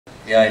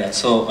Yeah.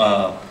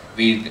 So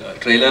we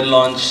trailer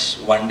launch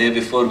one day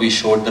before we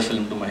showed the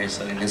film to Mahesh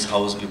sir in his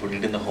house. We put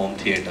it in the home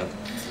theater.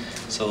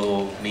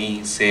 So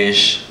me,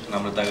 Sesh,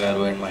 Namrata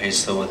Garu and Mahesh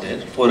sir were there.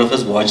 Four of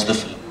us watched the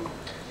film.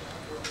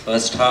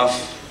 First half,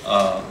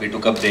 we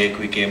took a break,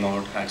 we came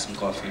out, had some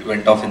coffee,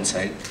 went off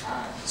inside.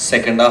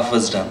 Second half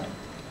was done.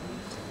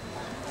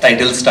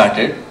 Titles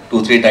started,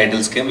 2-3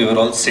 titles came, we were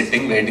all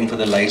sitting waiting for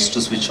the lights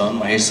to switch on.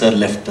 Mahesh sir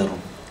left the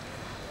room.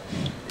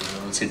 We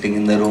were all sitting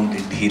in the room,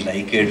 did he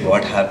like it,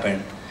 what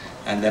happened?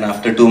 And then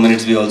after 2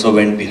 minutes we also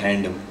went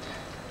behind him.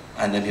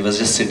 And then he was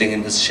just sitting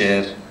in his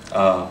chair,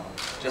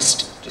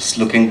 just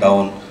looking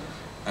down.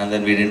 And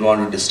then we didn't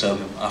want to disturb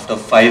him. After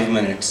 5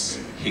 minutes,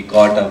 he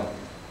got up,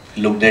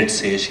 looked at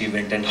Sesh, he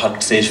went and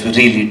hugged Sesh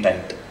really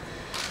tight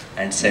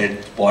and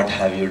said, "What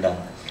have you done?"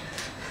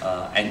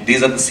 And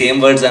these are the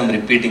same words I'm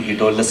repeating. He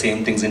told the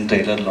same things in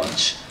trailer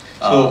launch.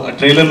 So a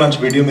trailer launch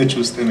video mein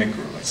chuste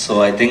meeku.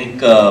 So I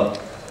think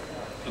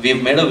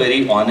we've made a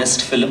very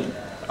honest film.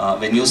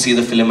 When you see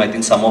the film, I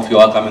think some of you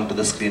are coming to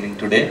the screening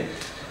today.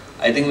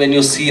 I think when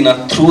you see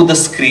through the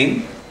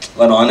screen,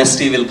 one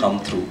honesty will come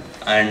through,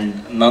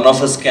 and none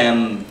of us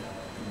can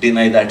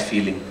deny that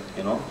feeling,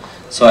 you know.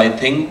 So I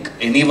think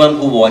anyone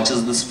who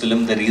watches this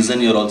film, the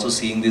reason you're also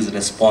seeing these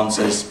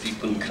responses,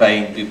 people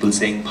crying, people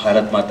saying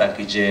Bharat Mata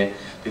Ki Jai,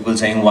 people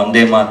saying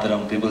Vande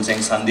Mataram, people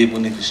saying Sandeep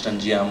Unnikrishnan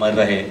Ji Amar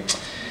Rahe.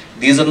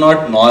 These are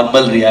not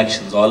normal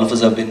reactions. All of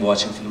us have been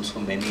watching films for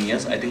many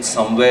years. I think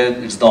somewhere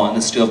it's the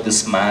honesty of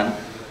this man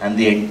and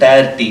the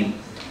entire team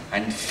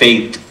and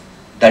faith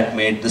that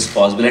made this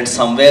possible. And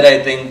somewhere I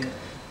think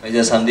whether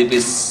Sandeep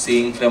is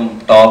seeing from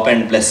top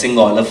and blessing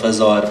all of us,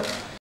 or